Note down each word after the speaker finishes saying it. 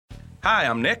Hi,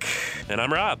 I'm Nick. And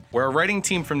I'm Rob. We're a writing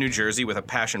team from New Jersey with a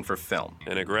passion for film.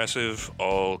 An aggressive,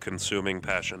 all-consuming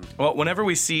passion. Well, whenever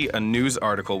we see a news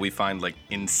article we find,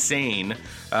 insane,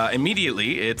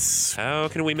 immediately it's... How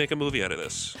can we make a movie out of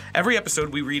this? Every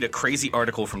episode, we read a crazy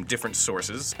article from different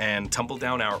sources and tumble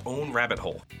down our own rabbit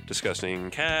hole. Discussing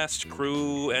cast,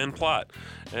 crew, and plot.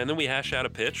 And then we hash out a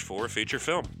pitch for a feature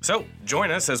film. So,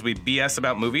 join us as we BS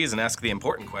about movies and ask the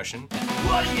important question...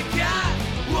 What do you got?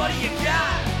 What do you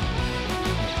got?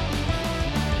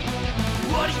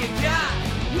 What do you got?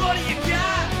 What do you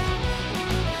got?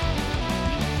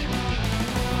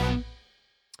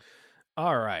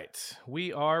 All right,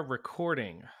 we are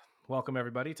recording. Welcome,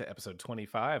 everybody, to episode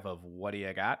 25 of What Do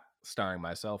You Got, starring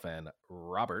myself and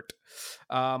Robert.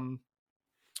 I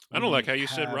don't like how you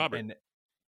said Robert.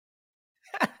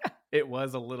 It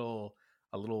was a little,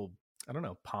 I don't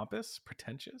know, pompous,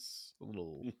 pretentious, a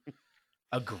little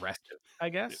aggressive, I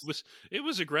guess. It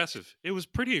was aggressive. It was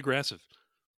pretty aggressive.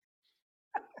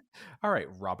 All right,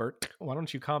 Robert, why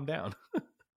don't you calm down?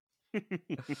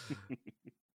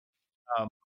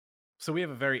 So we have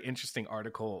a very interesting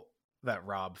article that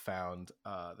Rob found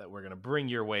that we're going to bring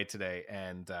your way today.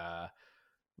 And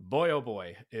boy, oh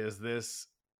boy, is this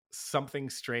something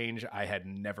strange I had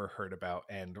never heard about.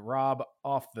 And Rob,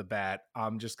 off the bat,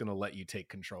 I'm just going to let you take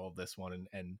control of this one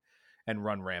and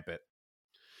run rampant.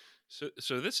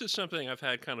 So this is something I've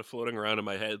had kind of floating around in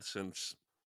my head since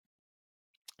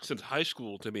high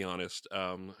school, to be honest.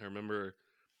 I remember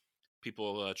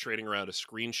people trading around a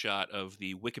screenshot of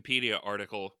the Wikipedia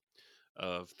article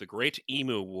of the Great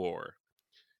Emu War,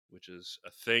 which is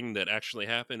a thing that actually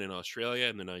happened in Australia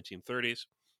in the 1930s.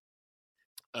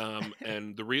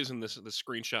 And the reason this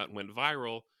screenshot went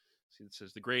viral, it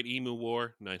says the Great Emu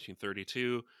War,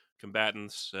 1932,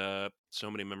 combatants,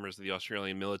 so many members of the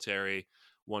Australian military,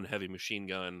 one heavy machine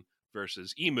gun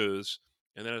versus emus,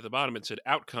 and then at the bottom it said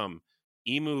outcome,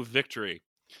 emu victory,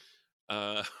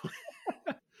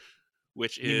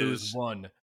 which Emus is won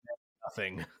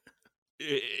nothing.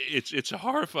 It's a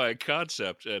horrifying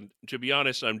concept, and to be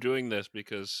honest, I'm doing this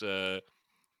because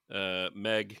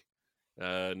Meg,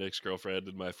 Nick's girlfriend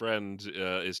and my friend,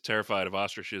 is terrified of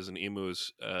ostriches and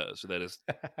emus, so that is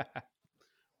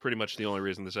pretty much the only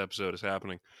reason this episode is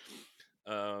happening.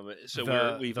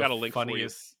 So we've got a link for you.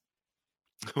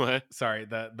 What? Sorry,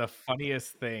 the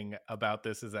funniest thing about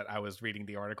this is that I was reading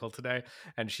the article today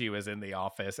and she was in the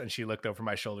office and she looked over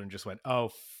my shoulder and just went,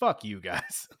 "Oh, fuck you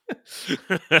guys."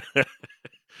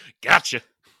 Gotcha.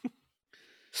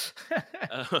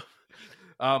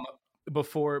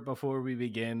 Before we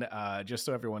begin, just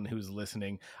so everyone who's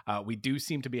listening, we do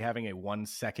seem to be having a 1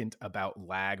 second about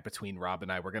lag between Rob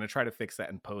and I. We're going to try to fix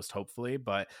that in post, hopefully.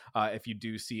 But if you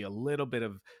do see a little bit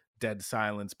of dead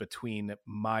silence between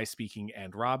my speaking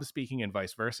and Rob speaking and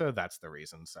vice versa, that's the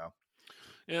reason. So,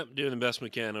 yeah, doing the best we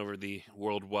can over the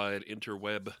worldwide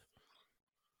interweb.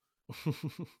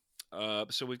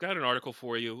 So we've got an article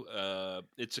for you.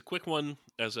 It's a quick one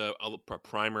as a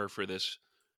primer for this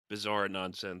bizarre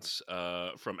nonsense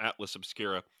from Atlas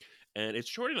Obscura. And it's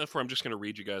short enough where I'm just going to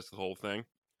read you guys the whole thing.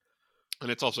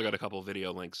 And it's also got a couple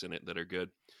video links in it that are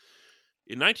good.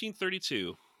 In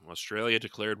 1932, Australia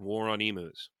declared war on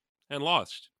emus and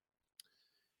lost.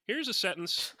 Here's a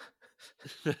sentence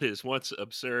that is once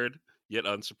absurd, yet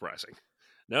unsurprising.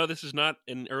 No, this is not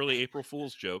an early April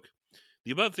Fool's joke.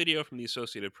 The above video from the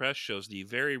Associated Press shows the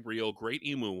very real Great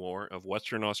Emu War of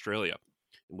Western Australia,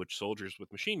 in which soldiers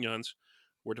with machine guns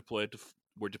were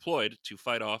deployed to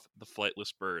fight off the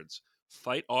flightless birds.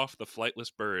 Fight off the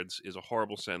flightless birds is a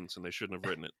horrible sentence, and they shouldn't have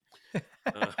written it.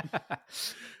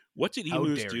 What did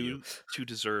emus do to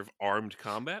deserve armed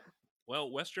combat?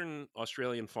 Well, Western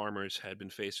Australian farmers had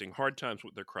been facing hard times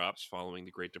with their crops following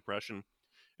the Great Depression,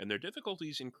 and their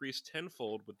difficulties increased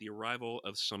tenfold with the arrival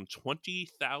of some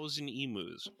 20,000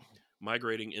 emus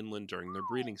migrating inland during their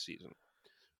breeding season.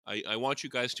 I want you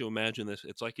guys to imagine this.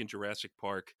 It's like in Jurassic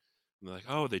Park. And they're like,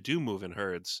 oh, they do move in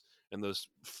herds, and those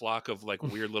flock of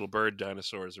weird little bird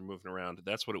dinosaurs are moving around.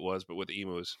 That's what it was, but with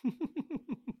emus.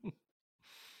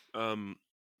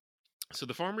 So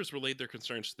the farmers relayed their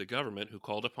concerns to the government, who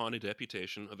called upon a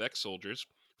deputation of ex-soldiers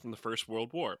from the First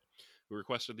World War, who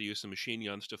requested the use of machine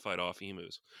guns to fight off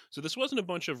emus. So this wasn't a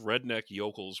bunch of redneck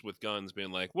yokels with guns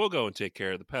being like, we'll go and take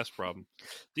care of the pest problem.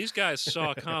 These guys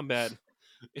saw combat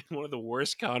in one of the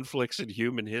worst conflicts in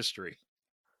human history.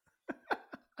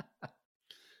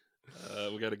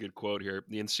 We got a good quote here.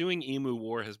 The ensuing emu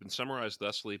war has been summarized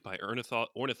thusly by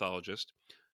ornithologist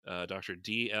Dr.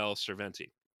 D.L.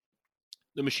 Cerventi.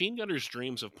 The machine gunner's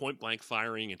dreams of point-blank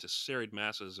firing into serried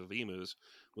masses of emus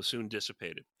was soon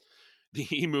dissipated. The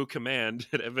Emu Command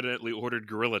had evidently ordered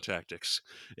guerrilla tactics,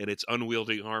 and its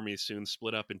unwieldy army soon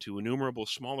split up into innumerable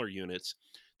smaller units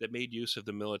that made use of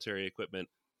the military equipment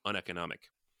uneconomic.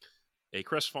 A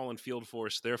crestfallen field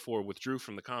force therefore withdrew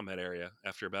from the combat area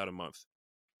after about a month.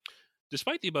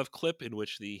 Despite the above clip in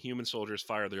which the human soldiers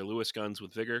fired their Lewis guns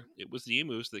with vigor, it was the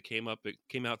emus that came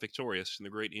out victorious in the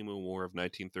Great Emu War of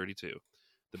 1932.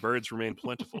 The birds remain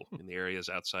plentiful in the areas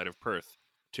outside of Perth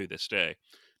to this day.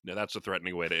 Now, that's a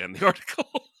threatening way to end the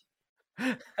article.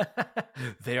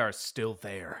 They are still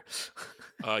there.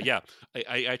 Yeah,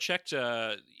 I checked.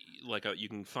 You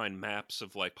can find maps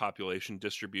of like population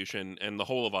distribution, and the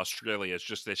whole of Australia is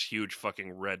just this huge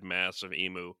fucking red mass of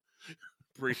emu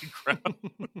breeding ground.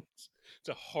 It's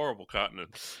a horrible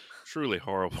continent, truly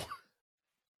horrible.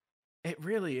 It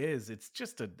really is. It's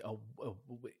just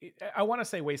I want to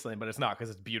say wasteland, but it's not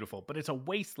because it's beautiful. But it's a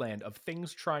wasteland of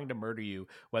things trying to murder you,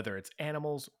 whether it's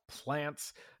animals,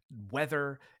 plants,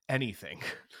 weather, anything.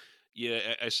 Yeah,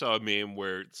 I saw a meme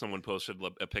where someone posted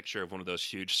a picture of one of those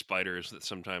huge spiders that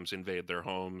sometimes invade their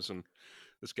homes, and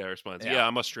this guy responds, "Yeah,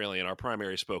 I'm Australian. Our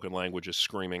primary spoken language is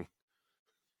screaming."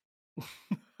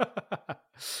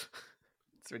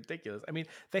 It's ridiculous. I mean,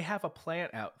 they have a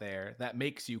plant out there that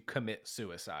makes you commit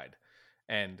suicide.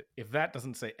 And if that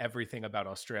doesn't say everything about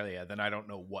Australia, then I don't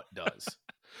know what does.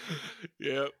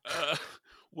 Yeah.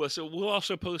 So we'll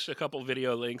also post a couple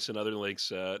video links and other links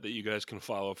that you guys can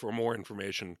follow for more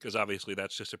information, because obviously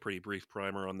that's just a pretty brief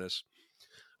primer on this.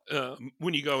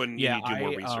 When you go and you do more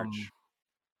research.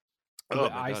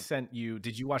 I sent you.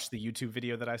 Did you watch the YouTube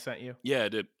video that I sent you? Yeah, I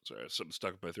did. Sorry, something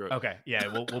stuck in my throat. Okay. Yeah,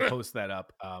 we'll post that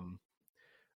up.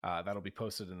 That'll be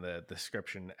posted in the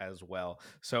description as well.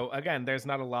 So again, there's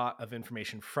not a lot of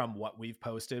information from what we've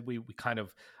posted. We kind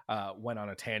of went on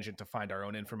a tangent to find our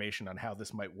own information on how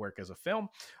this might work as a film.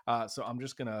 So I'm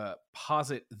just going to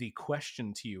posit the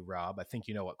question to you, Rob. I think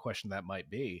you know what question that might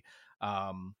be.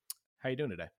 How you doing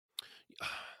today?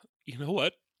 You know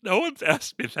what? No one's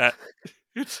asked me that.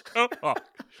 It's so hard.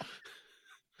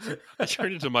 I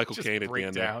turned into Michael Caine at the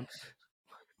end. Down.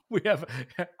 We have...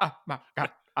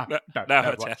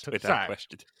 Now it's asked me that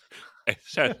question. I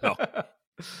said no.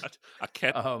 I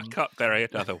can't bury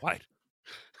another white.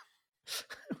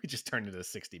 We just turned into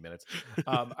 60 minutes.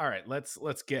 All right, let's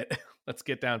get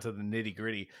down to the nitty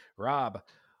gritty. Rob,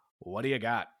 what do you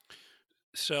got?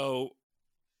 So,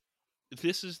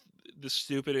 this is the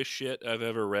stupidest shit I've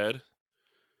ever read,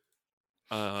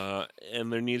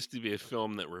 and there needs to be a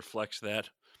film that reflects that.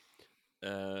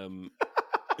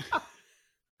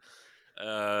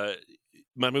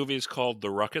 My movie is called The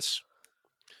Ruckus.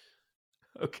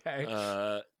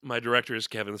 Okay. My director is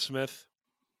Kevin Smith.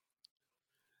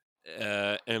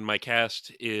 And my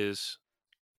cast is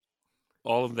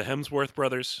all of the Hemsworth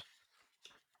brothers.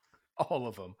 All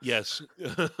of them. Yes.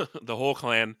 The whole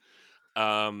clan.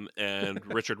 And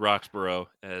Richard Roxburgh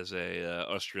as a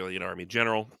Australian Army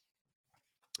general.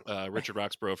 Richard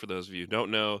Roxburgh, for those of you who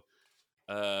don't know,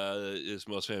 is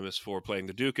most famous for playing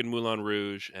the Duke in Moulin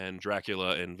Rouge and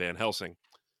Dracula in Van Helsing.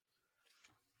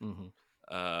 Mm-hmm.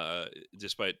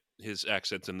 Despite his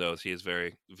accents in those, he is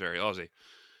very, very Aussie.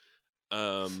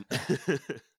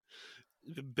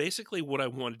 Basically, what I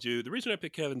want to do, the reason I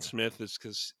picked Kevin Smith is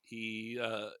because he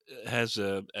has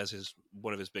as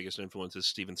one of his biggest influences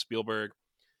Steven Spielberg,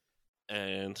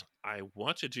 and I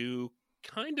want to do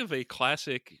kind of a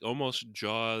classic, almost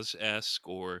Jaws-esque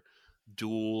or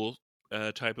Duel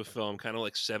type of film, kind of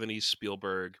like 70s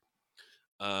Spielberg,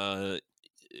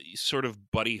 sort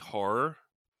of buddy horror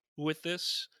with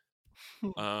this.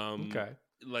 Okay.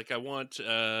 Like I want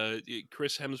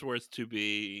Chris Hemsworth to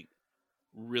be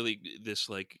really this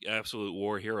like absolute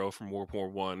war hero from World War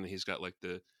One. He's got like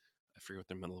I forget what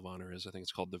their Medal of Honor is. I think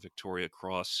it's called the Victoria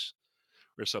Cross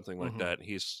or something like that.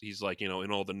 He's like, you know,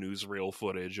 in all the newsreel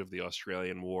footage of the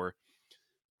Australian War.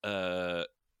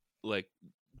 Like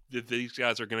these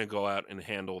guys are going to go out and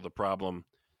handle the problem,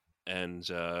 and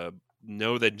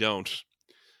no, they don't.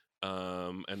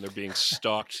 And they're being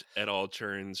stalked at all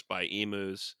turns by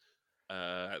emus.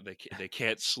 They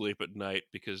can't sleep at night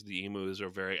because the emus are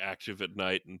very active at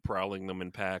night and prowling them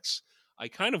in packs. I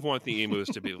kind of want the emus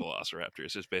to be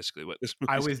velociraptors. Is basically what this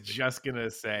movie. I was just gonna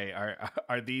say,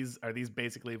 are these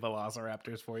basically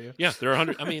velociraptors for you? Yeah, they're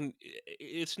 100. I mean,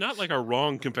 it's not like a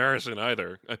wrong comparison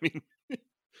either. I mean,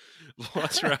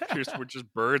 velociraptors were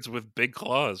just birds with big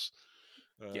claws.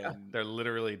 Yeah, they're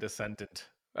literally descendant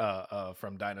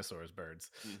from dinosaurs, birds.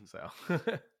 Mm-hmm. So.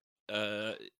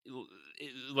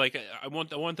 Like I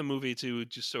want the movie to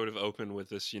just sort of open with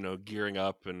this, you know, gearing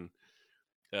up and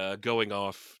going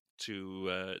off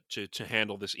to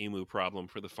handle this emu problem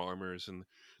for the farmers, and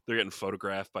they're getting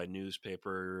photographed by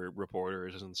newspaper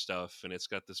reporters and stuff, and it's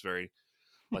got this very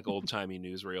like old timey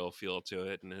newsreel feel to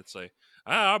it, and it's like,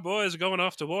 our boys are going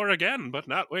off to war again, but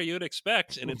not where you'd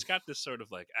expect. And it's got this sort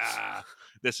of like,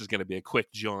 this is going to be a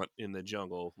quick jaunt in the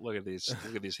jungle. Look at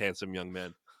these handsome young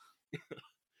men.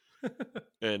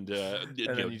 And you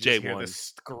know, you day just hear one, the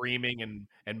screaming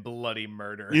and bloody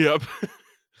murder. yep.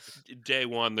 Day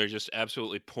one, they're just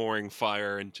absolutely pouring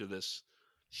fire into this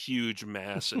huge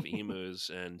mass of emus,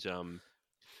 and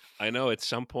I know at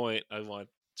some point I want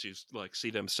to like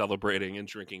see them celebrating and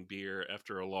drinking beer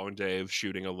after a long day of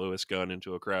shooting a Lewis gun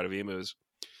into a crowd of emus.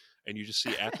 And you just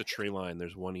see at the tree line,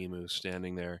 there's one emu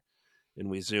standing there, and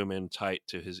we zoom in tight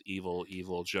to his evil,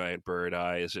 evil giant bird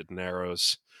eye as it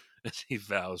narrows as he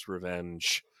vows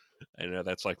revenge. I know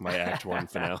that's like my Act 1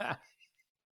 finale.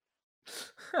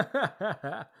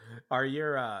 Are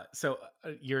your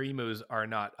your emus are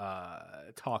not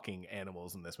talking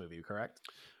animals in this movie, correct?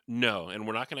 No, and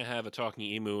we're not going to have a talking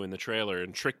emu in the trailer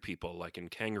and trick people like in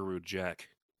Kangaroo Jack.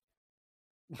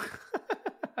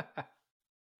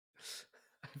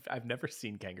 I've never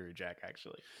seen Kangaroo Jack,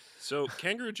 actually. So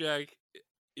Kangaroo Jack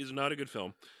is not a good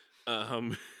film.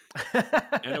 And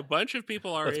a bunch of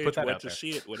people our Let's age put that went out to there. see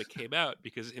it when it came out,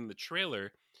 because in the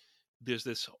trailer, there's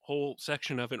this whole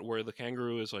section of it where the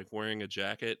kangaroo is like wearing a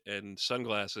jacket and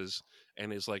sunglasses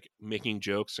and is like making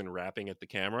jokes and rapping at the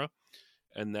camera.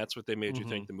 And that's what they made you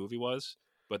think the movie was.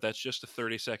 But that's just a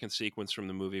 30-second sequence from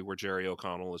the movie where Jerry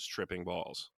O'Connell is tripping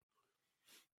balls.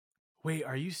 Wait,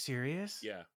 are you serious?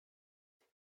 Yeah.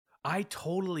 I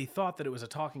totally thought that it was a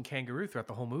talking kangaroo throughout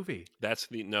the whole movie. That's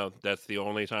the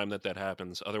only time that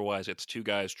happens. Otherwise, it's two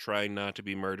guys trying not to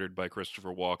be murdered by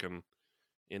Christopher Walken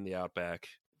in the outback.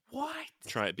 What?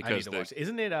 Try it I need because to watch it.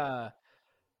 Isn't it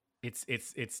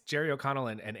it's Jerry O'Connell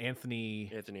and Anthony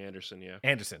Anderson, yeah.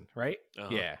 Anderson, right?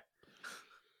 Uh-huh. Yeah.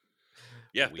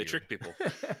 Yeah, Weird. they trick people.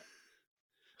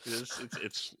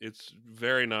 It's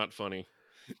very not funny.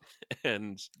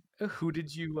 And Who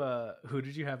did you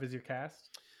have as your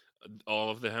cast? all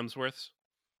of the Hemsworths.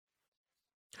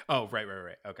 Oh, right.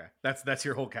 Okay. That's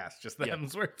your whole cast, just the Yeah.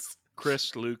 Hemsworths.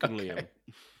 Chris, Luke, and Okay.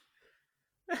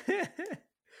 Liam.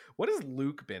 What has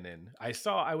Luke been in?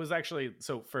 I was actually,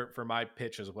 so for my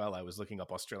pitch as well, I was looking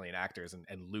up Australian actors,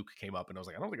 and Luke came up, and I was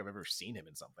like, I don't think I've ever seen him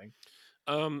in something.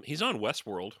 He's on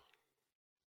Westworld.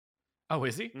 Oh,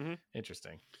 is he? Mhm.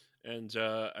 Interesting. And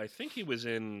I think he was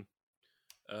in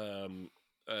the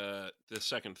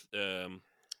second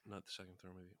not the second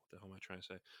Thor movie. What the hell am I trying to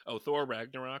say? Oh, Thor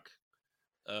Ragnarok.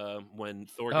 When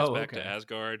Thor gets back to okay.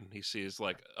 Asgard, he sees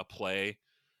like a play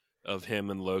of him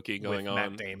and Loki going With on.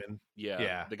 Matt Damon.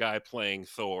 Yeah. The guy playing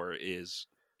Thor is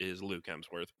Luke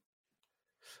Hemsworth.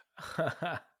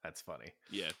 That's funny.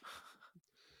 Yeah.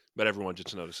 But everyone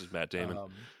just notices Matt Damon.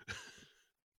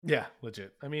 Yeah,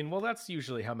 legit. I mean, well, that's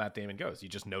usually how Matt Damon goes. You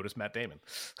just notice Matt Damon.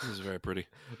 This is very pretty.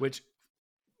 Which,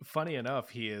 funny enough,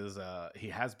 he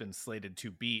has been slated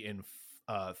to be in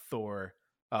Thor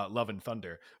Love and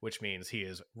Thunder, which means he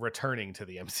is returning to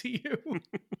the MCU.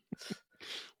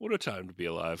 What a time to be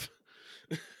alive.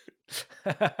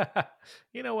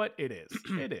 You know what? It is.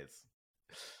 It is.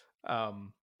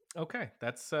 Okay,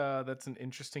 that's an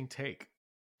interesting take.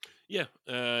 Yeah,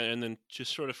 and then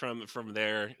just sort of from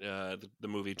there, the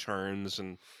movie turns,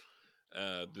 and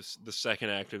the second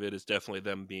act of it is definitely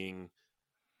them being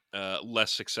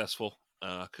less successful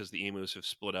because the emus have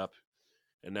split up,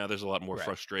 and now there's a lot more Right.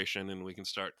 frustration, and we can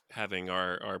start having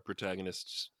our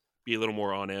protagonists be a little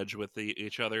more on edge with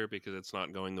each other because it's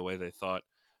not going the way they thought.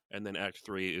 And then Act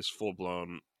 3 is full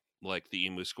blown, like the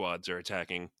emu squads are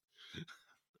attacking.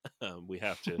 We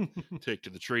have to take to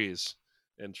the trees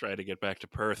and try to get back to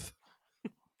Perth.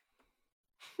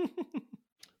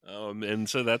 And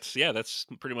so that's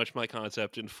pretty much my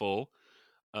concept in full.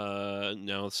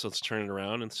 Now let's turn it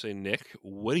around and say, Nick,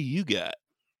 what do you got?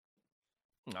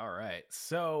 All right.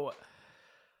 So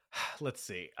let's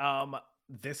see.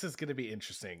 This is going to be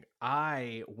interesting.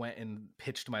 I went and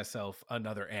pitched myself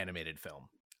another animated film.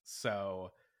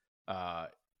 So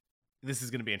this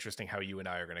is going to be interesting how you and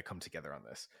I are going to come together on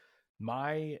this.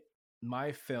 My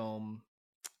film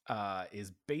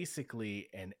is basically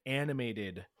an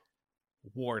animated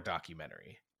war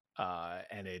documentary.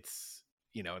 And it's,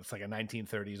 it's like a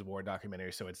 1930s war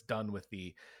documentary. So it's done with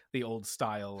the old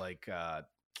style, like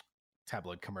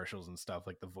tabloid commercials and stuff,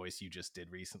 like the voice you just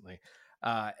did recently.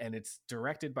 And it's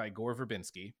directed by Gore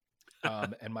Verbinski.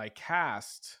 And my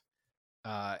cast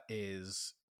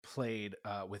is played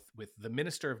with the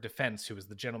Minister of Defense, who was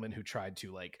the gentleman who tried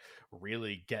to like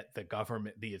really get the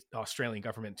Australian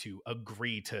government to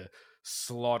agree to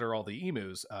slaughter all the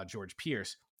emus, George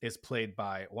Pierce. is played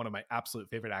by one of my absolute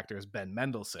favorite actors, Ben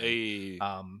Mendelsohn. Hey.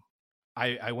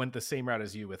 I went the same route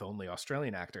as you with only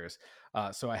Australian actors.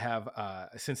 So I have,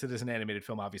 since it is an animated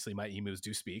film, obviously my emus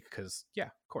do speak because, yeah,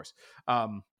 of course.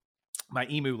 My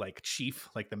emu, like Chief,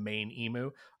 like the main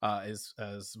emu, is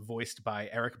voiced by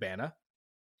Eric Bana.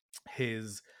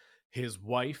 His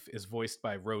wife is voiced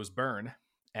by Rose Byrne,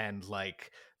 and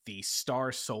like the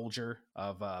star soldier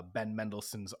of Ben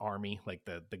Mendelsohn's army, like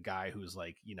the guy who's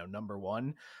like, you know, number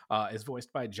one, is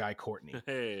voiced by Jai Courtney.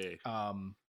 Hey.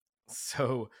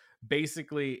 So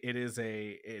basically it is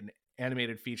an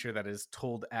animated feature that is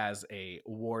told as a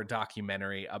war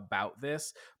documentary about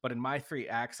this, but in my 3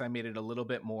 acts I made it a little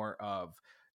bit more of,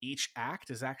 each act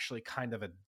is actually kind of a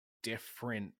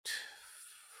different,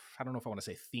 I don't know if I want to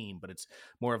say theme, but it's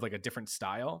more of like a different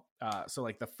style. So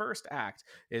like the first act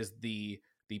is the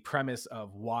premise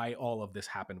of why all of this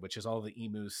happened, which is all the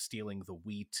emus stealing the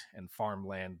wheat and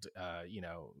farmland,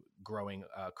 growing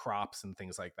crops and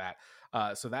things like that.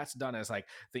 So that's done as like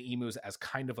the emus as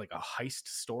kind of like a heist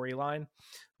storyline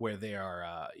where they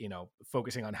are,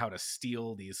 focusing on how to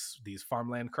steal these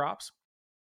farmland crops.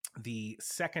 The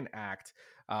second act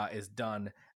is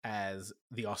done as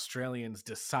the Australians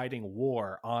deciding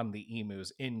war on the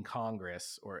emus in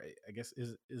Congress, or I guess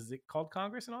is it called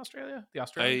Congress in Australia? The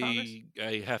Australian Congress?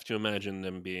 I have to imagine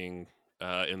them being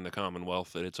in the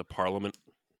Commonwealth, that it's a parliament.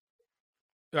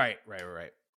 Right.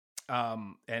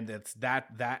 And it's that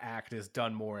act is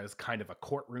done more as kind of a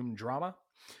courtroom drama.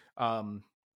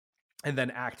 And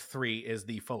then Act 3 is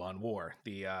the full-on war,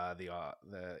 the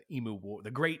Emu War,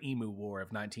 the Great Emu War of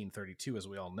 1932, as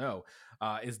we all know,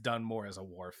 is done more as a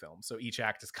war film. So each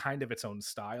act is kind of its own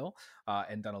style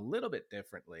and done a little bit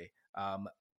differently.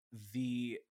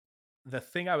 The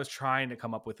thing I was trying to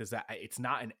come up with is that it's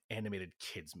not an animated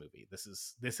kids movie. This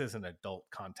is an adult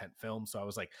content film. So I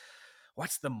was like,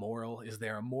 what's the moral? Is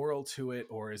there a moral to it,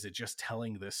 or is it just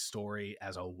telling this story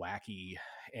as a wacky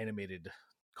animated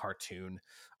cartoon?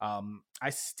 I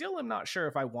still am not sure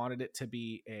if I wanted it to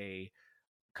be a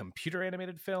computer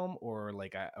animated film or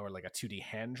like a 2D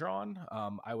hand drawn.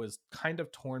 I was kind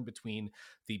of torn between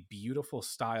the beautiful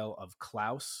style of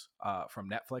Klaus from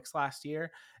Netflix last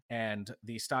year and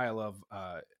the style of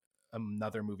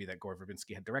another movie that Gore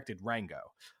Verbinski had directed, Rango,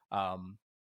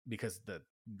 because the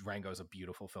Rango is a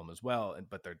beautiful film as well,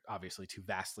 but they're obviously two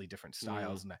vastly different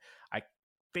styles. And I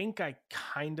think I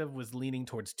kind of was leaning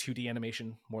towards 2D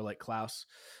animation, more like Klaus,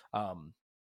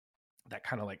 that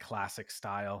kind of like classic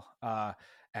style.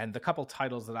 And the couple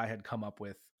titles that I had come up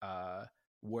with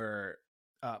were,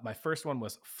 my first one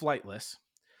was Flightless.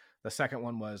 The second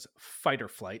one was Fight or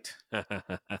Flight.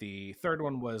 The third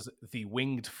one was The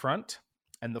Winged Front.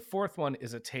 And the fourth one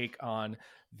is a take on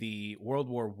the World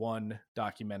War I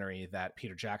documentary that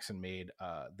Peter Jackson made,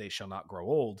 They Shall Not Grow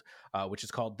Old, which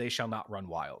is called They Shall Not Run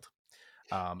Wild.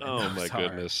 Oh my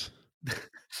goodness.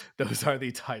 Those are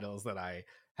the titles that I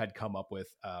had come up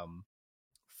with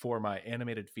for my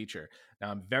animated feature.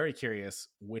 Now I'm very curious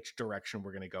which direction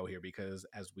we're going to go here, because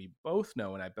as we both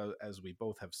know, and as we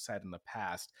both have said in the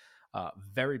past,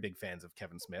 very big fans of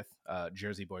Kevin Smith,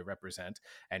 Jersey Boy represent,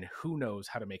 and who knows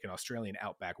how to make an Australian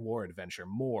outback war adventure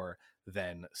more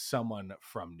than someone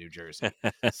from New Jersey.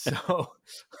 So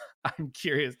I'm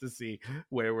curious to see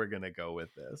where we're going to go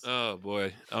with this. Oh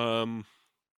boy.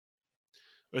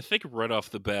 I think right off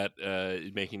the bat,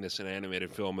 making this an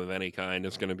animated film of any kind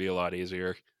is going to be a lot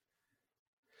easier.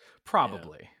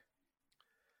 Probably.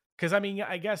 Because, I mean,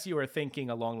 I guess you were thinking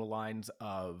along the lines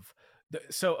of,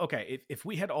 if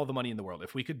we had all the money in the world,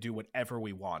 if we could do whatever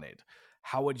we wanted,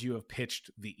 how would you have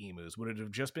pitched the emus? Would it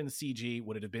have just been CG?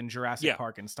 Would it have been Jurassic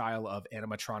Park in style of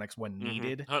animatronics when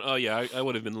needed? Oh, yeah, I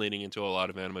would have been leaning into a lot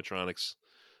of animatronics,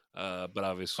 but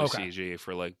obviously CG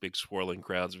for like big swirling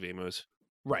crowds of emus.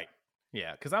 Right.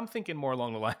 Yeah, because I'm thinking more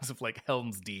along the lines of like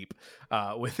Helm's Deep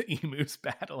with emus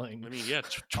battling. I mean, yeah,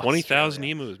 20,000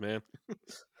 emus, man.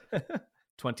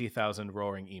 20,000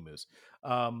 roaring emus.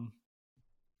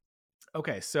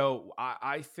 Okay, so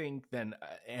I think then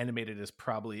animated is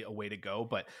probably a way to go,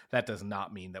 but that does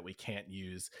not mean that we can't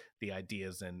use the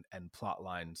ideas and plot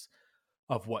lines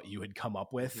of what you had come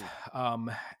up with.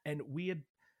 And we had,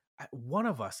 one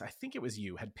of us, I think it was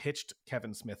you, had pitched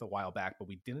Kevin Smith a while back, but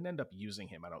we didn't end up using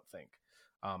him, I don't think.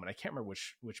 And I can't remember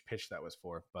which pitch that was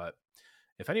for, but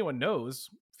if anyone knows,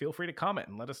 feel free to comment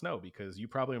and let us know, because you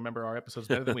probably remember our episodes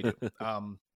better than we do.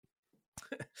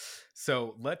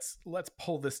 So let's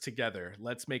pull this together.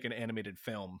 Let's make an animated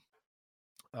film.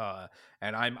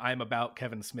 And I'm about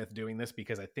Kevin Smith doing this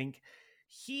because I think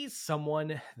he's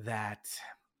someone that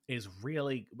is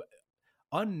really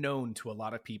unknown to a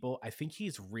lot of people. I think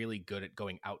he's really good at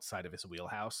going outside of his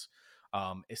wheelhouse.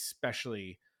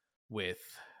 especially with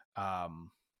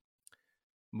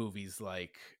movies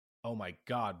like, oh my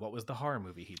God, what was the horror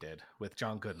movie he did with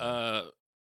John Goodman?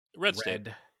 Red State.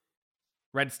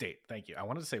 Red State. Thank you. I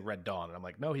wanted to say Red Dawn, and I'm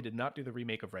like, no, he did not do the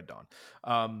remake of Red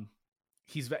Dawn.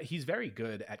 He's very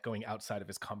good at going outside of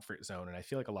his comfort zone, and I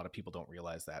feel like a lot of people don't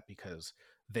realize that because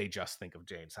they just think of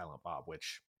Jay and Silent Bob,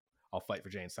 which I'll fight for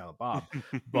Jay and Silent Bob,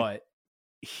 but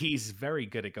he's very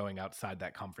good at going outside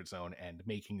that comfort zone and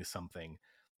making something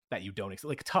that you don't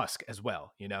like Tusk as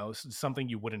well, you know, something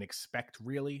you wouldn't expect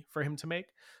really for him to make.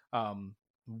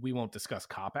 We won't discuss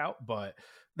Cop Out, but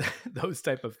those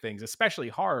type of things, especially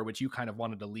horror, which you kind of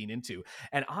wanted to lean into.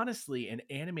 And honestly, an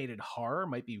animated horror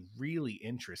might be really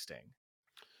interesting.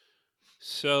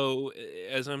 So,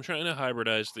 as I'm trying to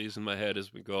hybridize these in my head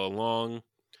as we go along,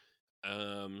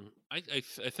 I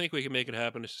think we can make it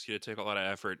happen. It's just going to take a lot of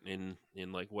effort in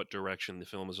like what direction the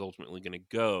film is ultimately going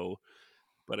to go.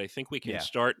 But I think we can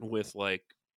start with like,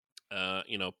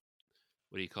 you know,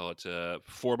 what do you call it?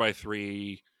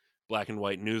 4x3 black and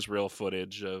white newsreel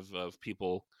footage of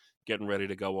people getting ready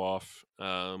to go off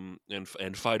and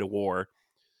fight a war.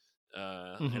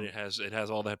 And it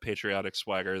has all that patriotic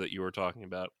swagger that you were talking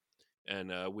about.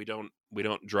 And we don't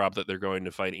drop that they're going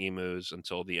to fight emus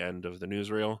until the end of the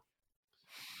newsreel.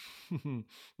 And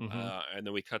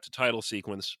then we cut to title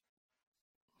sequence.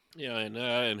 Yeah,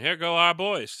 and here go our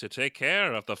boys to take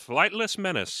care of the flightless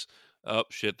menace. Oh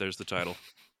shit! There's the title.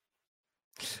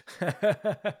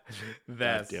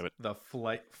 That's damn it. The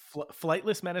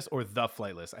flightless menace, or the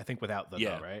flightless. I think without the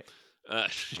right.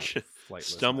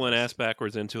 Stumbling ass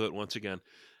backwards into it once again.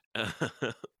 Then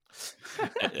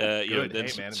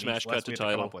smash cut to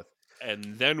title, and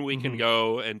then we can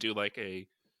go and do like a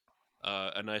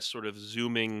nice sort of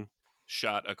zooming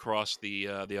shot across the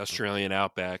Australian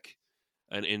outback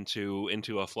and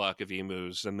into a flock of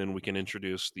emus, and then we can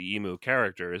introduce the emu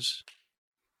characters.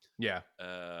 Yeah.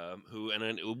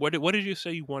 What did you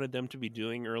say you wanted them to be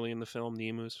doing early in the film? The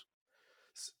emus.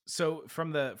 So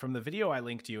from the video I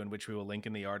linked to you, in which we will link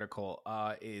in the article,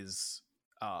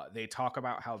 they talk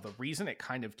about how the reason it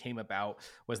kind of came about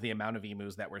was the amount of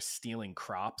emus that were stealing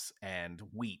crops and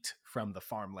wheat from the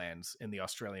farmlands in the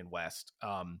Australian West.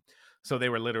 So they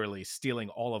were literally stealing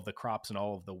all of the crops and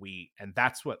all of the wheat. And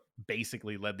that's what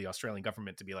basically led the Australian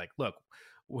government to be like, look,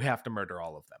 we have to murder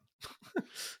all of them.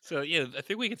 So, yeah, I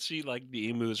think we could see like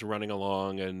the emus running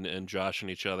along and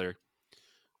joshing each other.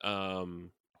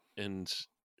 And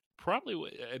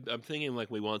probably I'm thinking like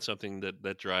we want something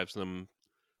that drives them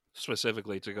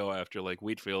specifically to go after like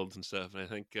wheat fields and stuff. And I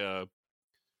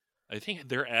think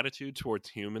their attitude towards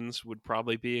humans would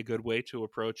probably be a good way to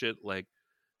approach it. Like,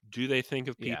 do they think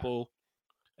of people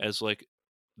as like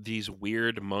these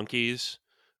weird monkeys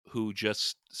who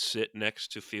just sit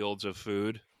next to fields of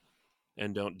food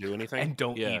and don't do anything and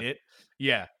don't eat it?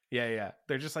 Yeah.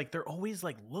 They're just like, they're always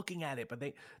like looking at it, but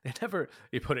they never.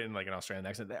 You put it in like an Australian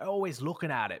accent. They're always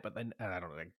looking at it, but then I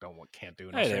can't do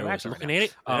an Australian accent. Looking at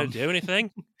it. Don't do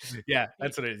anything. Yeah,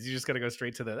 that's what it is. You just got to go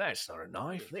straight to that's not a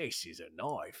knife. This is a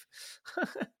knife.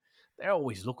 They're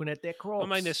always looking at their crops.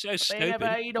 I mean, they're so stupid. They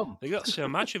never eat them. They got so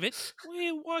much of it.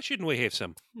 Why shouldn't we have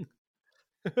some?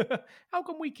 How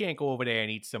come we can't go over there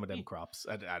and eat some of them crops?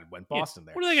 I went Boston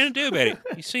there. What are they going to do about it?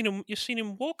 You seen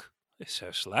him walk? They're so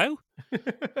slow.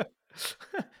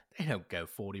 They don't go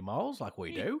 40 miles like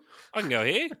we do. I can go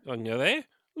here. I can go there.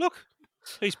 Look,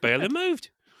 he's barely moved.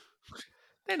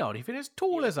 They're not even as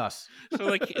tall as us. So,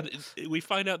 like, we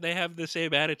find out they have the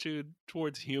same attitude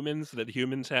towards humans that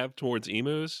humans have towards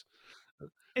emus.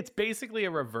 It's basically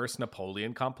a reverse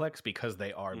Napoleon complex because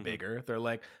they are bigger. They're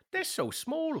like, they're so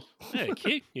small. Hey,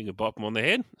 kid, you can bop them on the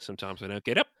head. Sometimes they don't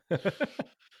get up.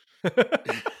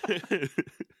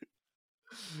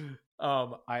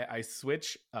 I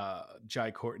switch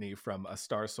Jai Courtney from a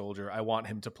Star Soldier. I want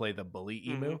him to play the bully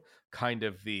emu, kind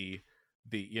of the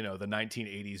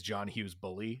 1980s John Hughes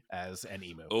bully as an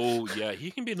emu. Oh yeah,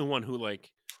 he can be the one who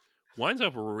like winds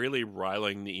up really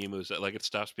riling the emus. That like it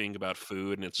stops being about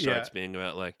food and it starts being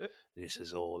about like, this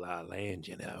is all our land,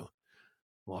 you know.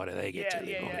 Why do they get to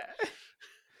live on it?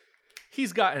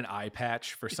 He's got an eye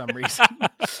patch for some reason.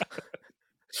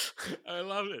 I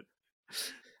love it.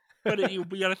 But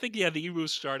I think the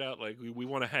emus start out like we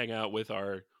want to hang out with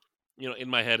our, in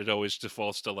my head it always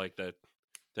defaults to like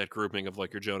that grouping of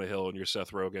like your Jonah Hill and your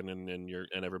Seth Rogen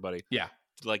and everybody. Yeah.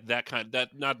 Like that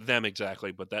not them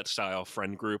exactly, but that style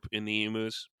friend group in the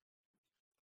emus.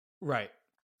 Right.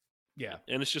 Yeah.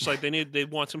 And it's just like they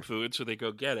want some food, so they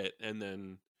go get it, and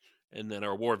then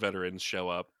our war veterans show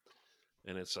up,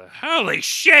 and it's like, holy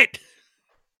shit!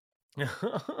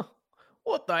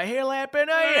 What the hell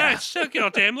happened here? Yeah, it's so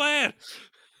goddamn loud.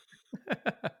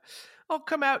 I'll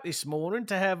come out this morning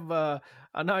to have a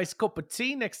nice cup of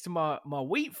tea next to my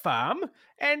wheat farm,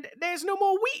 and there's no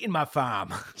more wheat in my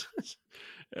farm.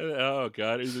 Oh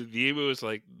god, the emu is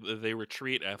like they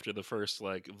retreat after the first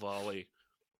like volley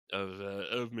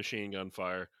of machine gun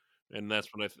fire, and that's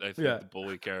when I think Yeah. the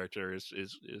bully character is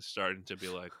starting to be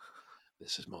like,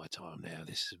 this is my time now.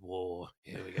 This is war.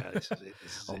 Here we go. This is it.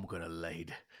 This is it. I'm gonna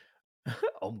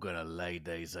lead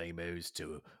these emus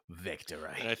to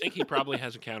victory. And I think he probably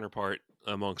has a counterpart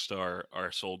amongst our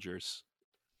soldiers.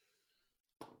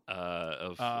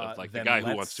 Of like the then guy who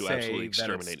let's wants to say absolutely that it's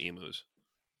exterminate emus.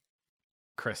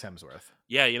 Chris Hemsworth.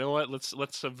 Yeah, you know what?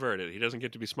 Let's subvert it. He doesn't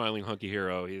get to be smiling hunky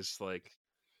hero. He's like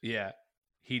Yeah,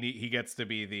 he gets to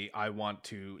be the I want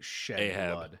to shed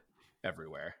Ahab. blood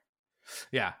everywhere.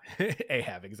 Yeah,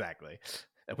 Ahab, exactly.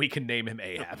 We can name him oh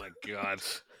Ahab. my god.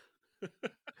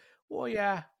 Well,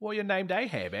 yeah, well, you're named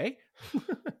Ahab, eh?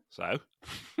 So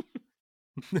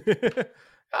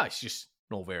Oh, it's just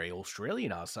not very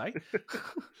Australian, I'll say.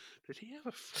 did he have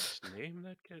a first name,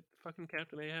 that fucking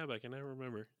Captain Ahab? I can never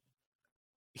remember.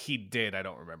 He did. I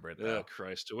don't remember it Oh though.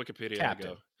 Christ! To Wikipedia Captain. I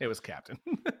go. It was Captain.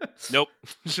 Nope,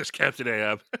 it's just Captain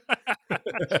Ahab.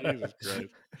 Jesus Christ.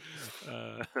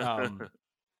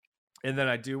 And then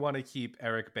I do want to keep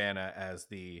Eric Bana as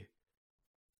the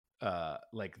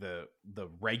like the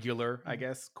regular, I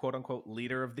guess, quote unquote,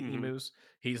 leader of the Mhm. emus.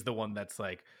 He's the one that's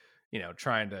like,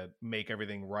 trying to make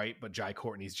everything right, but Jai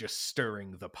Courtney's just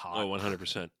stirring the pot. Oh,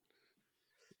 100%.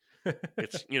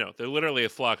 It's they're literally a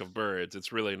flock of birds.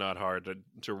 It's really not hard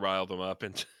to rile them up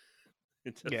into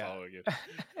Yeah. following you.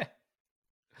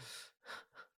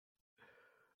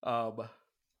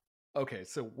 Okay,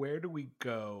 so where do we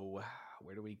go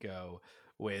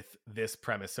with this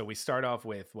premise? So we start off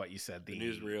with what you said, The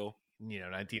newsreel.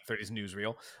 1930s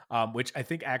newsreel, which I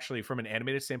think actually from an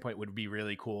animated standpoint would be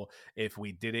really cool if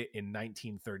we did it in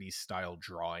 1930s style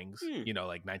drawings,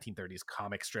 like 1930s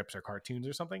comic strips or cartoons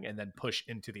or something, and then push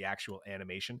into the actual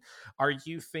animation. Are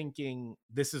you thinking,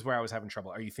 this is where I was having trouble,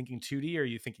 are you thinking 2D or are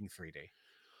you thinking 3D?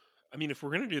 I mean, if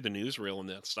we're going to do the newsreel in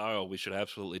that style, we should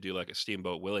absolutely do like a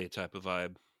Steamboat Willie type of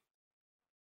vibe.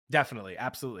 Definitely,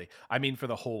 absolutely. I mean, for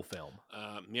the whole film.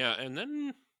 Yeah, and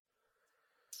then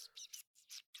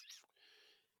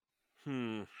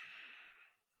I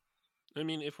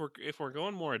mean, if we're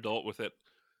going more adult with it,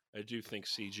 I do think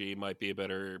CG might be a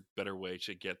better way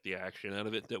to get the action out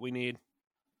of it that we need.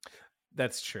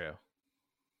 That's true.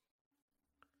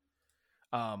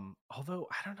 Although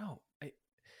I don't know.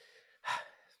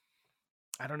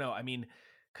 I don't know. I mean,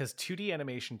 because 2D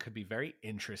animation could be very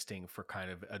interesting for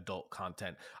kind of adult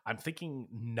content. I'm thinking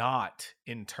not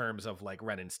in terms of like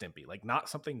Ren and Stimpy, like not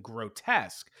something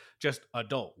grotesque, just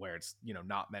adult, where it's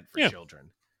not meant for children.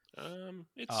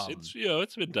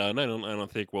 It's been done. I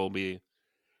don't think we'll be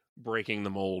breaking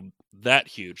the mold that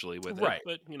hugely with it, Right.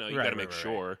 but you got to make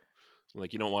sure.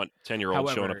 Like you don't want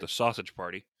 10-year-olds showing up to sausage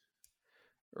party.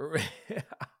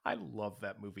 I love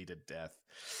that movie to death.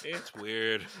 It's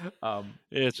weird.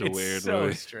 It's weird so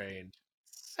movie. strange.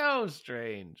 So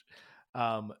strange.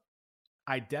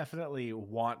 I definitely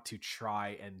want to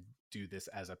try and do this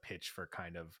as a pitch for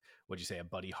kind of, what'd you say, a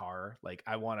buddy horror. Like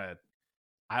I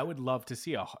would love to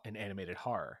see an animated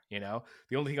horror, The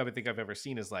only thing I would think I've ever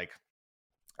seen is like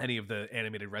any of the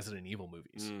animated Resident Evil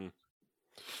movies.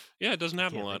 Yeah, it doesn't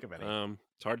happen a Can't lot. think of any.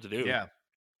 It's hard to do. Yeah,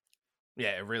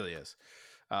 it really is.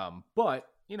 But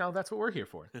that's what we're here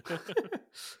for.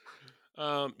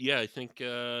 Yeah, I think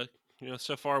so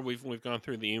far we've gone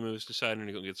through the emus, deciding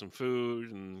to go get some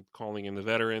food and calling in the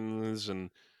veterans, and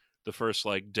the first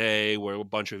like day where a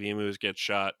bunch of emus get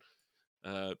shot.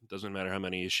 Doesn't matter how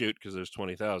many you shoot because there's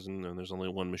 20,000 and there's only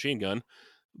one machine gun.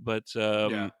 But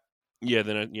then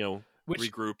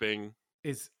regrouping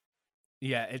is.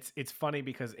 Yeah, it's funny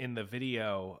because in the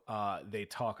video, they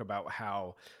talk about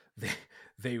how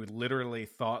they literally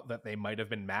thought that they might have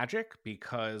been magic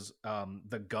because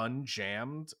the gun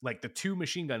jammed, like the two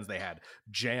machine guns they had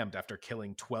jammed after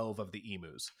killing 12 of the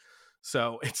emus.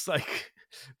 So it's like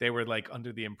they were like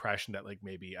under the impression that like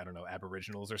maybe, I don't know,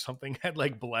 Aboriginals or something had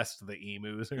like blessed the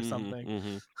emus or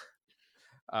something.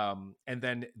 And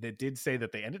then they did say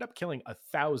that they ended up killing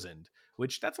 1,000,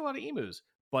 which that's a lot of emus.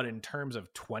 But in terms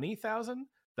of 20,000,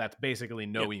 that's basically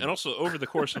no emu. And also over the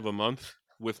course of a month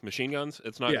with machine guns,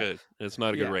 it's not good. It's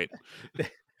not a good rate.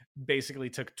 Basically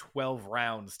took 12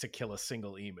 rounds to kill a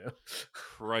single emu.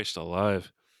 Christ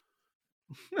alive.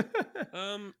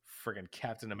 Friggin'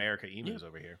 Captain America emus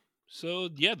over here. So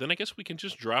yeah, then I guess we can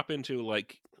just drop into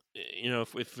like,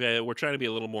 if we're trying to be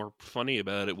a little more funny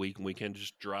about it, we can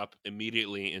just drop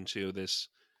immediately into this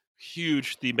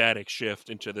huge thematic shift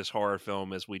into this horror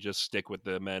film as we just stick with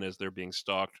the men as they're being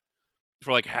stalked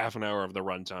for like half an hour of the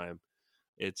runtime.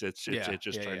 It just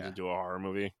turns into a horror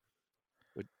movie.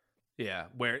 Yeah,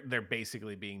 where they're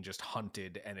basically being just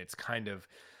hunted, and it's kind of,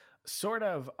 sort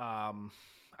of, I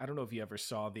don't know if you ever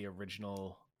saw the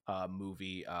original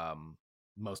movie,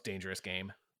 Most Dangerous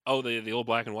Game. Oh, the old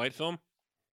black and white film.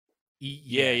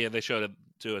 Yeah, they showed it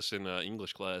to us in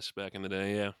English class back in the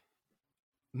day. Yeah.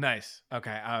 Nice.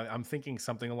 Okay, I'm thinking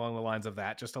something along the lines of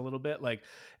that, just a little bit, like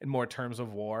in more terms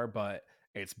of war, but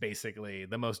it's basically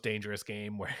the most dangerous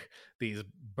game where these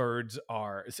birds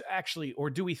are actually, or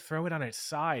do we throw it on its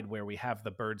side where we have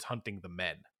the birds hunting the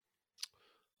men?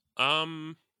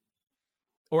 Um.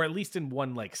 Or at least in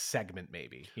one like segment,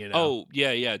 maybe, Oh,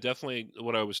 yeah, definitely.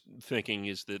 What I was thinking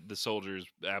is that the soldiers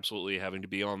absolutely having to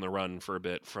be on the run for a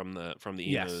bit from the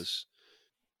Yes. emus.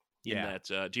 In Yeah.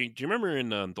 that, do you remember in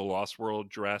the Lost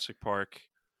World Jurassic Park?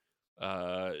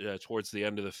 Towards the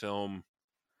end of the film,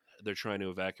 they're trying to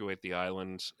evacuate the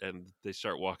island, and they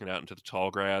start walking out into the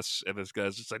tall grass, and this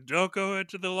guy's just like, "Don't go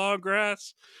into the long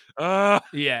grass." Yeah.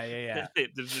 They're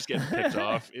just getting picked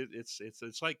off.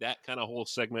 It's like that kind of whole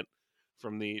segment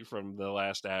from the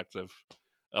last act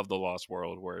of the Lost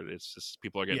World, where it's just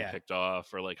people are getting Yeah. picked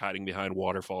off or like hiding behind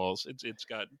waterfalls. It's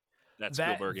got that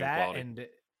Spielbergian That quality. and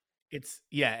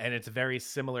it's a very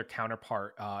similar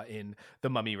counterpart in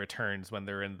The Mummy Returns when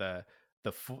they're in the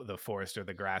forest or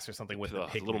the grass or something with the Ugh,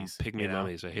 pygmies, little pygmy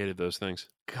mummies. I hated those things.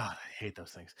 God, I hate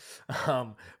those things.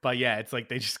 But yeah, it's like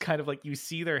they just kind of like you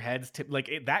see their heads tip,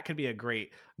 like that could be a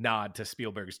great nod to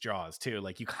Spielberg's Jaws too.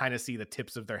 Like you kind of see the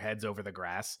tips of their heads over the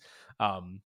grass,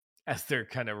 as they're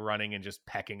kind of running and just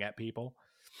pecking at people.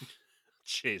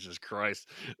 Jesus Christ,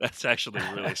 that's actually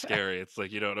really scary. It's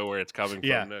like you don't know where it's coming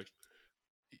Yeah. from next.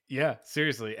 Yeah,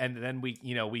 seriously. And then we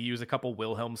use a couple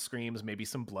Wilhelm screams, maybe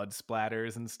some blood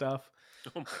splatters and stuff.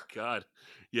 Oh my God,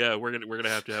 yeah, we're gonna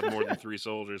have to have more than 3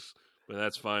 soldiers, but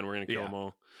that's fine. We're gonna kill them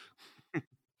all.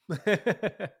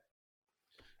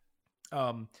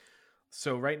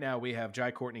 So right now we have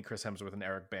Jai Courtney, Chris Hemsworth, and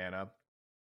Eric Bana.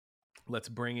 Let's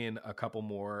bring in a couple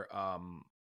more.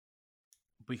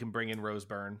 We can bring in Rose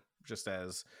Byrne just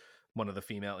as one of the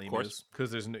female emus,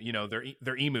 because there's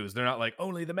they're emus. They're not like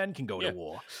only the men can go to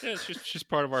war. Yeah, it's just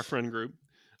part of our friend group.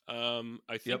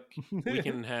 I think we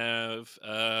can have.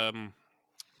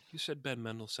 You said Ben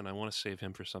Mendelsohn. I want to save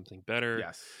him for something better.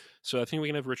 Yes. So I think we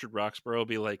can have Richard Roxburgh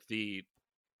be like the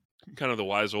kind of the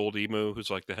wise old emu who's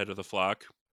like the head of the flock,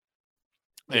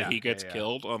 and he gets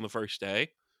killed on the first day,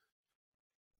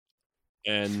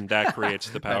 and that creates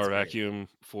the power vacuum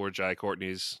for Jai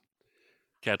Courtney's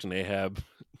Captain Ahab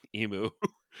emu.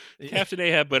 Captain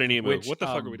Ahab, but an emu. What the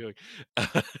fuck are we doing?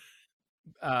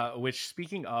 Which,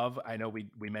 speaking of, I know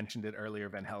we mentioned it earlier,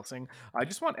 Van Helsing. I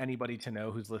just want anybody to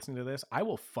know who's listening to this, I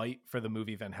will fight for the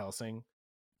movie Van Helsing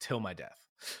till my death.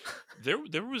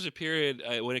 There was a period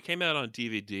when it came out on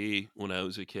DVD when I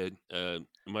was a kid.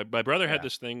 My brother had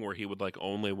this thing where he would like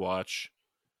only watch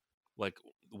like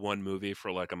one movie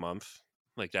for like a month.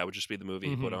 Like that would just be the movie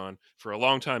he put on. For a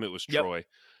long time, it was Troy,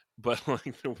 but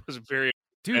like there was very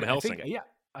Van Helsing.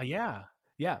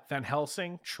 Yeah, Van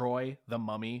Helsing, Troy, The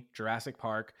Mummy, Jurassic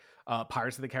Park,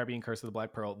 Pirates of the Caribbean, Curse of the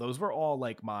Black Pearl. Those were all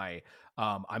like my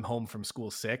I'm home from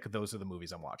school sick. Those are the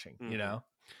movies I'm watching, you know?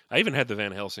 I even had the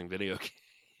Van Helsing video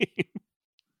game.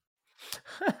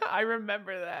 I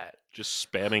remember that.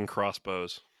 Just spamming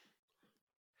crossbows.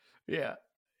 Yeah.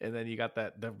 And then you got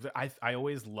that. I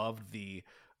always loved the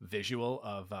visual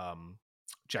of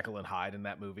Jekyll and Hyde in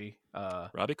that movie.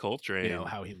 Robbie Coltrane. You know,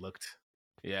 how he looked.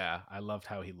 Yeah, I loved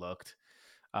how he looked.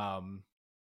 And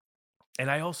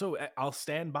I'll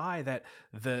stand by that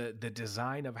the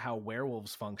design of how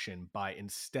werewolves function by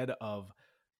instead of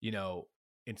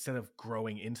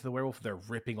growing into the werewolf, they're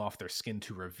ripping off their skin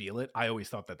to reveal it. I always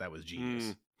thought that was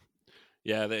genius.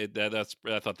 Yeah, I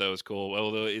thought that was cool.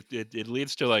 Although it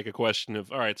leads to like a question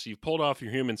of, all right, so you've pulled off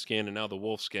your human skin and now the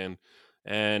wolf skin,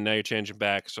 and now you're changing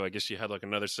back. So I guess you had like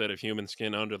another set of human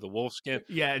skin under the wolf skin.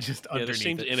 Yeah, just underneath. This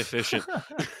seems inefficient.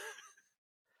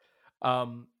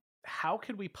 How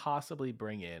could we possibly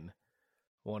bring in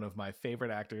one of my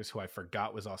favorite actors who I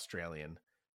forgot was Australian,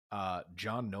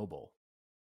 John Noble?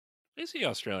 Is he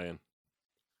Australian?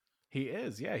 He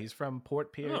is. Yeah, he's from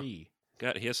Port Pirie. Oh.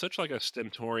 God, he has such like a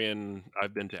stentorian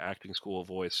I've been to acting school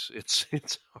voice. It's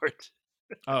hard.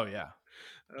 Oh yeah.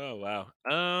 Oh wow.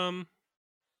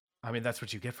 I mean, that's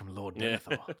what you get from Lord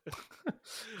Denethor.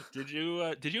 Did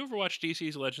you ever watch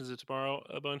DC's Legends of Tomorrow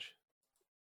a bunch?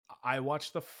 I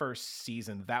watched the first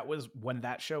season. That was when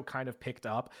that show kind of picked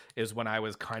up, is when I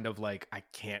was kind of like, I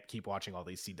can't keep watching all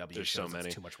these CW There's shows. so many.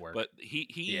 It's too much work. But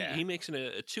he makes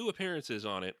two appearances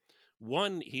on it.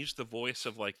 One, he's the voice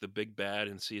of like the big bad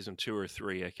in season 2 or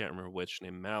 3. I can't remember which,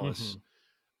 named Malice.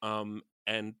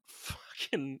 And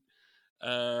fucking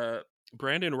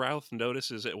Brandon Routh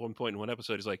notices at one point in one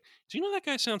episode, he's like, "Do you know that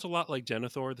guy sounds a lot like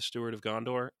Denethor, the Steward of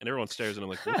Gondor?" And everyone stares at him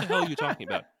like, "What the hell are you talking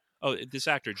about?" Oh, this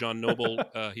actor, John Noble,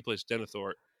 he plays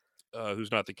Denethor,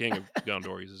 who's not the king of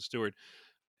Gondor, he's a steward.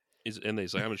 And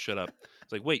he's like, "I'm gonna shut up."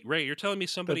 It's like, "Wait, Ray, you're telling me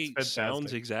somebody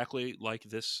sounds exactly like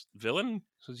this villain?"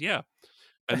 He says, "Yeah."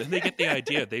 And then they get the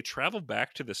idea. They travel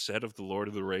back to the set of The Lord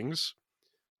of the Rings.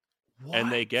 What?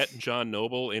 And they get John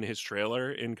Noble in his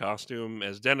trailer in costume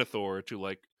as Denethor to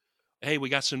like, "Hey, we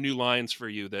got some new lines for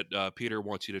you that Peter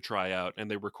wants you to try out."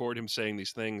 And they record him saying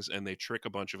these things, and they trick a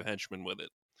bunch of henchmen with it.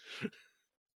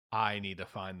 I need to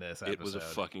find this episode. It was a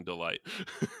fucking delight.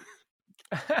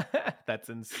 That's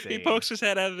insane. He pokes his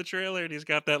head out of the trailer, and he's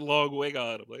got that long wig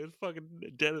on. I'm like, it's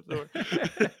fucking Denethor.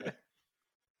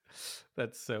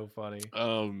 That's so funny.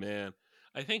 Oh man,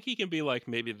 I think he can be like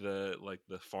maybe the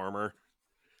farmer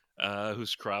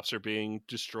whose crops are being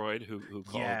destroyed, who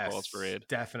calls for aid.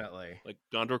 Definitely, like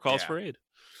Gondor calls for aid.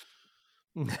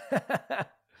 The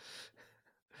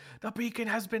beacon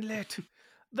has been lit.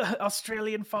 The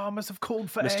Australian farmers have called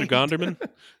for Mr. aid. Gondorman.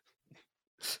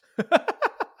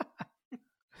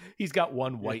 He's got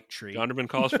one white tree. Gondorman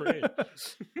calls for aid.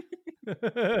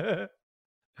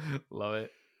 Love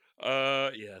it.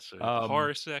 So the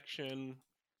horror section.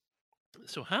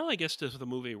 So how, I guess, does the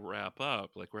movie wrap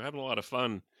up? Like, we're having a lot of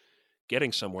fun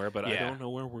getting somewhere, but I don't know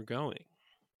where we're going.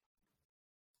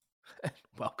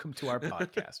 Welcome to our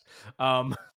podcast.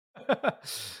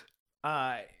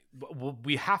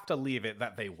 We have to leave it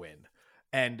that they win.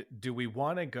 And do we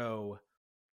want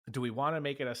to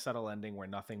make it a subtle ending where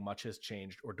nothing much has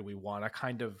changed, or do we want to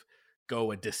kind of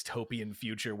go a dystopian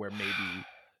future where maybe,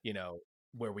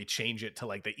 where we change it to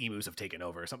like the emus have taken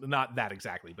over or something? Not that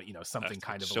exactly, but something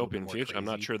kind of a little bit more future. crazy. I'm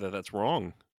not sure that that's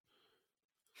wrong.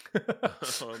 You're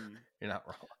not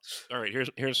wrong. All right,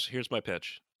 here's my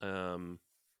pitch. All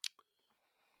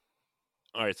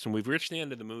right, so we've reached the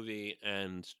end of the movie,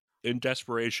 and in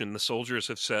desperation, the soldiers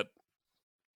have set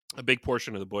a big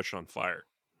portion of the bush on fire.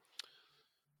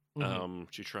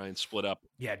 To try and split up.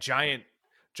 Yeah, giant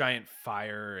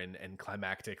fire and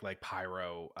climactic like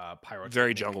pyro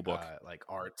very Jungle Book like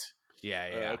art.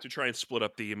 Yeah. To try and split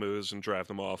up the emus and drive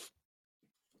them off.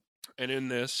 And in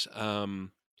this,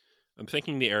 I'm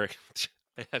thinking the Eric.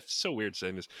 It's so weird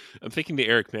saying this. I'm thinking the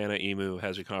Eric Bana emu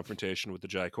has a confrontation with the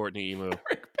Jai Courtney emu.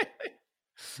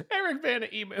 Eric Bana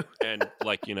emu. And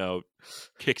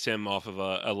kicks him off of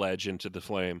a ledge into the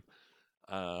flame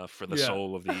for the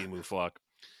soul of the emu flock.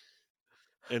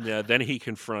 And then he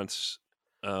confronts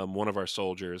one of our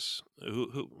soldiers.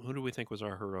 Who do we think was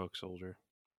our heroic soldier?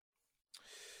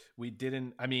 We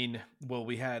didn't. I mean, well,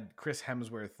 we had Chris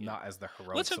Hemsworth not as the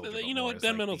heroic soldier. You know what?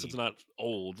 Ben Mendelsohn's not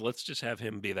old. Let's just have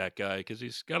him be that guy because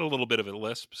he's got a little bit of a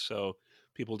lisp, so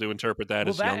people do interpret that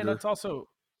as younger. And it's also.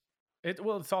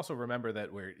 It's also remember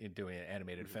that we're doing an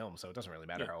animated film, so it doesn't really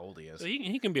matter how old he is. So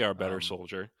he can be our better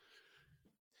soldier.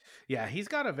 Yeah, he's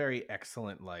got a very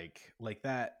excellent like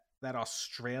that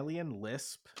Australian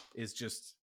lisp is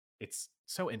just, it's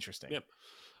so interesting. Yep.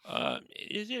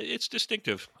 It's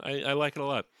distinctive. I like it a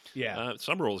lot. Yeah.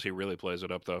 Some roles he really plays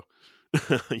it up though.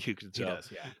 You can tell. He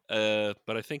does, yeah.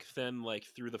 But I think then like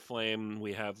through the flame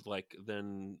we have like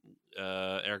then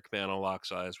Eric Bana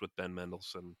locks eyes with Ben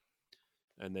Mendelsohn,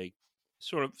 and they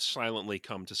sort of silently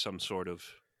come to some sort of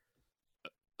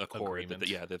accord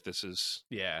that this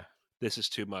is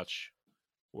too much.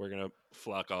 We're gonna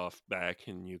flock off back,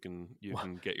 and you can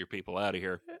get your people out of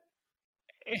here.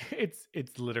 It's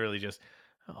literally just,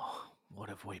 what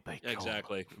have we become?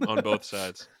 Exactly, on both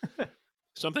sides.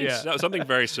 Something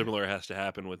very similar has to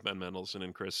happen with Ben Mendelsohn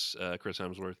and Chris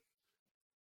Hemsworth.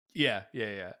 Yeah.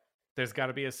 There's got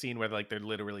to be a scene where like they're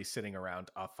literally sitting around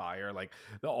a fire, like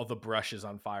all the brush is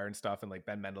on fire and stuff, and like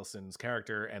Ben Mendelsohn's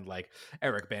character and like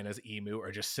Eric Bana's emu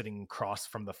are just sitting across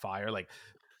from the fire, like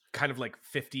kind of like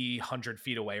 100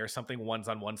 feet away or something. One's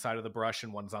on one side of the brush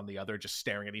and one's on the other, just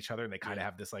staring at each other, and they kind of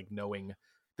have this like knowing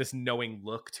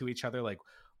look to each other, like,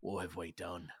 what have we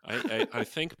done? I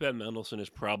think Ben Mendelsohn is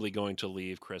probably going to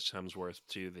leave Chris Hemsworth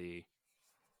to the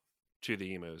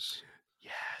emus.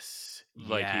 Yes.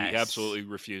 He absolutely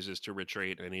refuses to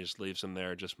retreat, and he just leaves him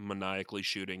there, just maniacally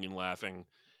shooting and laughing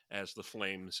as the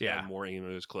flames and more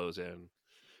emus close in.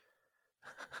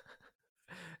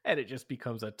 And it just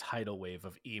becomes a tidal wave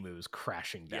of emus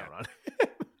crashing down on him.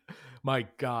 My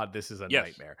God, this is a Yes,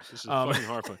 nightmare. this is fucking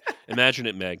horrifying. Imagine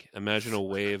it, Meg. Imagine a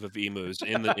wave of emus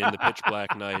in the pitch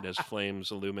black night as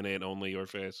flames illuminate only your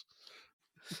face.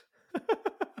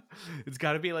 It's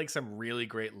got to be like some really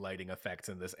great lighting effects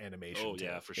in this animation. Oh, too,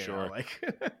 yeah, for you know, sure.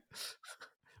 Like,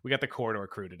 we got the corridor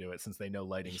crew to do it since they know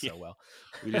lighting Yeah. so well.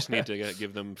 We just need to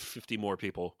give them 50 more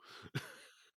people.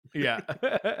 Yeah.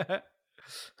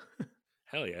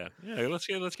 Hell yeah. Yeah, let's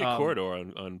get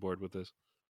Corridor on board with this.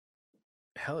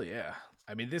 Hell yeah.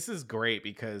 I mean, this is great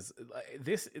because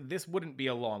this wouldn't be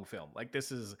a long film. Like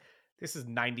this is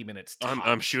 90 minutes. I'm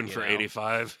tops, shooting you for know?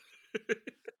 85.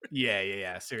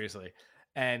 Yeah. Seriously.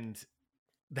 And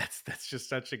that's just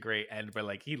such a great end where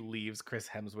like he leaves Chris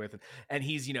Hemsworth and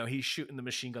he's, you know, he's shooting the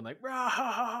machine gun like,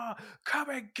 rah, come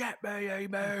and get me,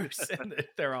 Amos. And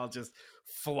they're all just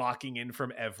flocking in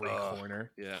from every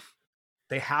corner. Yeah.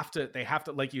 They have to,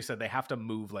 like you said, they have to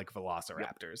move like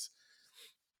velociraptors.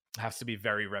 It has to be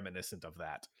very reminiscent of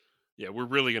that. Yeah, we're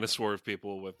really going to swerve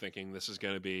people with thinking this is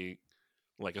going to be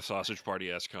like a Sausage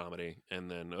Party-esque comedy.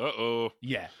 And then,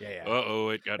 Yeah.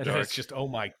 it got And dark. it's just, oh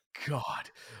my God,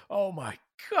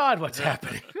 what's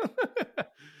happening?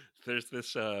 There's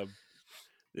this,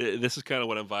 this is kind of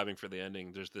what I'm vibing for the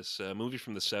ending. There's this movie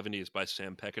from the 70s by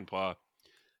Sam Peckinpah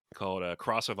called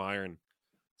Cross of Iron.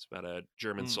 It's about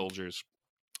German soldiers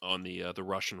on the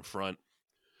Russian front.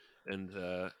 And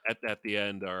at the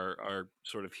end, our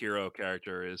sort of hero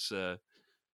character is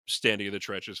standing in the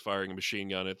trenches, firing a machine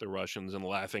gun at the Russians and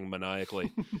laughing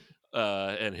maniacally.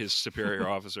 And his superior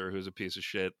officer, who's a piece of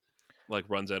shit, like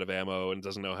runs out of ammo and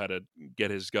doesn't know how to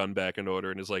get his gun back in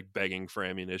order and is like begging for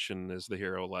ammunition as the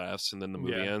hero laughs, and then the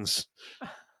movie ends.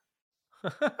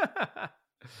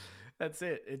 That's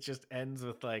it. It just ends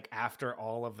with like after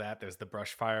all of that, there's the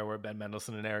brush fire where Ben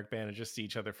Mendelsohn and Eric Bana just see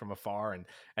each other from afar, and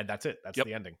that's it. That's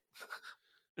the ending.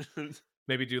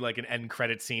 Maybe do like an end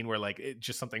credit scene where like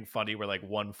just something funny where like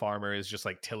one farmer is just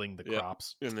like tilling the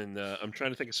crops. And then I'm trying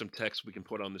to think of some text we can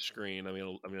put on the screen. I'm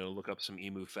gonna look up some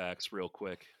emu facts real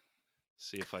quick.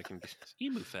 See if I can get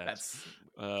emu facts.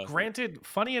 Granted,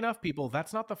 funny enough, people,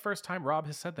 that's not the first time Rob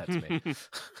has said that to me.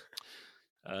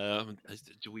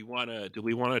 Do we want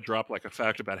to drop like a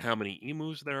fact about how many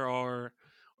emus there are,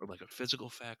 or like a physical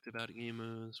fact about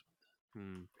emus?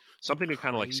 Something to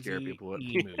kind of like scare people with.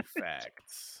 Emu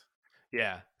facts.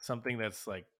 Yeah, something that's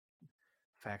like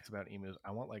facts about emus. I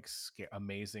want like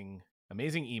amazing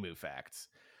emu facts.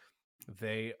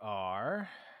 They are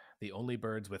the only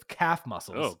birds with calf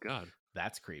muscles. Oh God,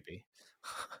 that's creepy.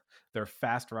 They're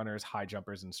fast runners, high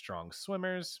jumpers, and strong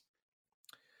swimmers.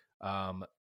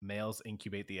 Males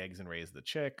incubate the eggs and raise the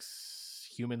chicks.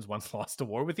 Humans once lost a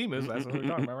war with emus. That's what we're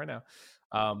talking about right now.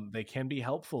 They can be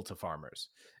helpful to farmers.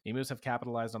 Emus have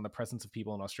capitalized on the presence of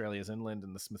people in Australia's inland,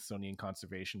 and the Smithsonian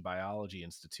Conservation Biology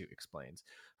Institute explains.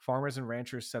 Farmers and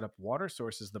ranchers set up water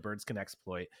sources the birds can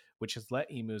exploit, which has let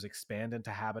emus expand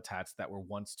into habitats that were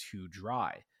once too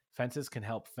dry. Fences can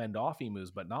help fend off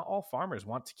emus, but not all farmers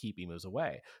want to keep emus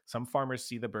away. Some farmers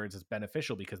see the birds as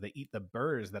beneficial because they eat the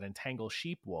burrs that entangle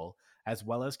sheep wool, as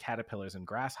well as caterpillars and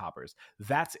grasshoppers.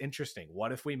 That's interesting.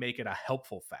 What if we make it a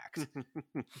helpful fact?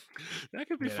 That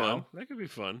could be fun. That could be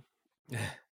fun.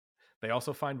 They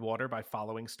also find water by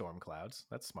following storm clouds.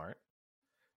 That's smart.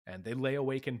 And they lay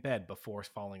awake in bed before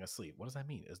falling asleep. What does that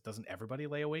mean? Doesn't everybody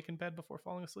lay awake in bed before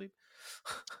falling asleep?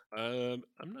 I'm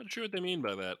not sure what they mean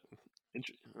by that.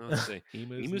 Let's see.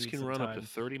 Emus can run up to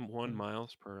 31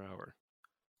 miles per hour.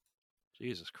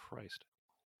 Jesus Christ.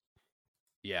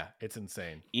 Yeah, it's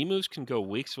insane. Emus can go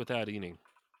weeks without eating.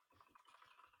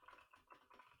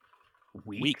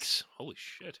 Weeks? Holy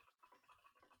shit.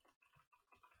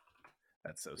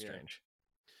 That's so strange.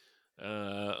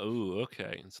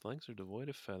 Okay. Its legs are devoid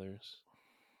of feathers.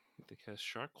 It has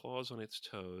sharp claws on its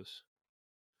toes.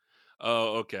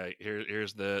 Oh, okay.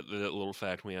 Here's the little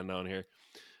fact we end on here.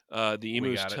 The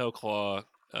emu's toe claw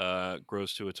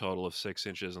grows to a total of 6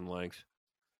 inches in length.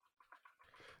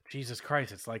 Jesus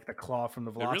Christ, it's like the claw from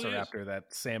the Velociraptor really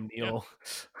that Sam Neill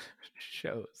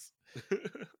shows.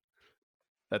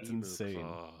 That's emu insane.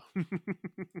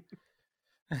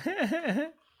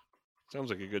 Sounds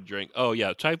like a good drink. Oh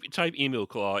yeah, type emu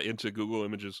claw into Google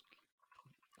Images.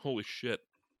 Holy shit.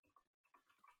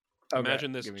 Okay,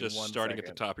 imagine this just starting at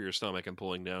the top of your stomach and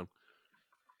pulling down.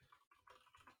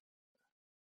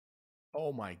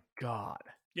 Oh my God.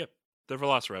 Yep. They're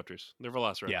velociraptors. They're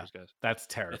velociraptors, guys. That's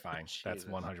terrifying. That's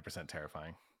 100%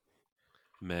 terrifying.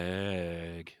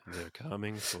 Meg, they're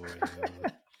coming for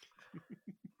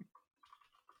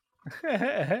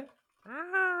you.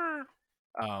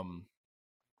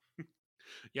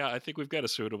 Yeah, I think we've got a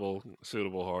suitable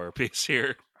horror piece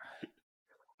here.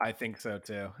 I think so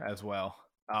too, as well.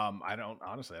 I don't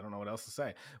know what else to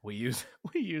say. We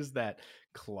use that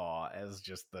claw as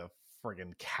just the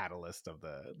friggin' catalyst of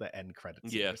the end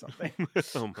credits Yeah. or something.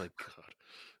 Oh my god,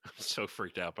 I'm so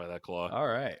freaked out by that claw. All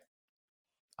right,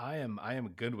 I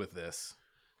am good with this.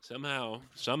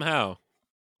 Somehow,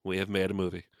 we have made a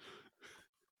movie.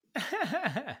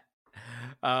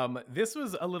 This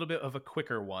was a little bit of a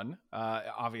quicker one.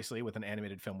 Obviously, with an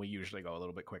animated film, we usually go a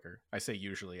little bit quicker. I say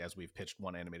usually as we've pitched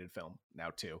one animated film, now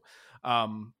two.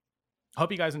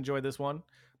 Hope you guys enjoyed this one.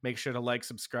 Make sure to like,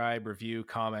 subscribe, review,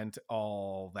 comment,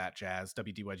 all that jazz.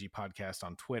 WDYG Podcast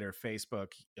on Twitter,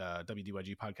 Facebook,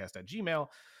 WDYG Podcast at Gmail.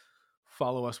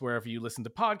 Follow us wherever you listen to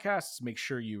podcasts. Make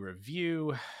sure you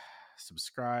review,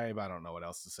 subscribe. I don't know what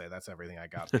else to say. That's everything I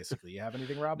got, basically. You have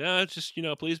anything, Rob? No, it's just,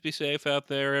 please be safe out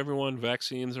there, everyone.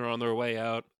 Vaccines are on their way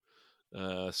out.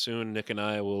 Soon, Nick and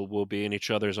I will be in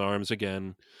each other's arms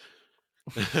again.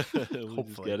 We just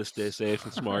Hopefully. got to stay safe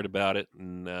and smart about it.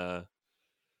 And I'm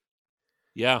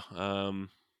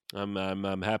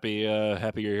happy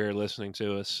happy you're here listening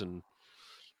to us and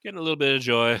getting a little bit of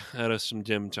joy out of some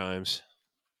dim times.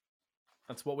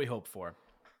 That's what we hope for.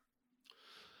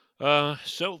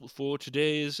 So for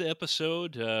today's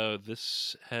episode,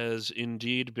 this has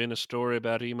indeed been a story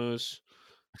about emus.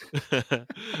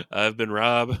 I've been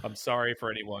Rob, I'm sorry for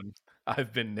anyone.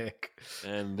 I've been Nick.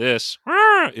 and this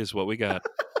is what we got.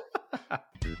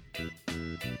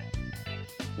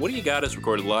 What Do You Got is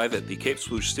recorded live at the Cape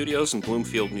Swoosh Studios in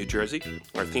Bloomfield, New Jersey.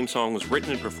 Our theme song was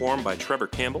written and performed by Trevor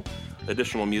Campbell.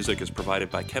 Additional music is provided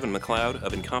by Kevin McLeod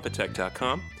of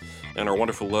Incompetech.com. And our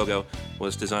wonderful logo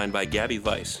was designed by Gabby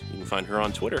Weiss. You can find her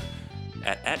on Twitter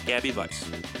at Gabby Weiss.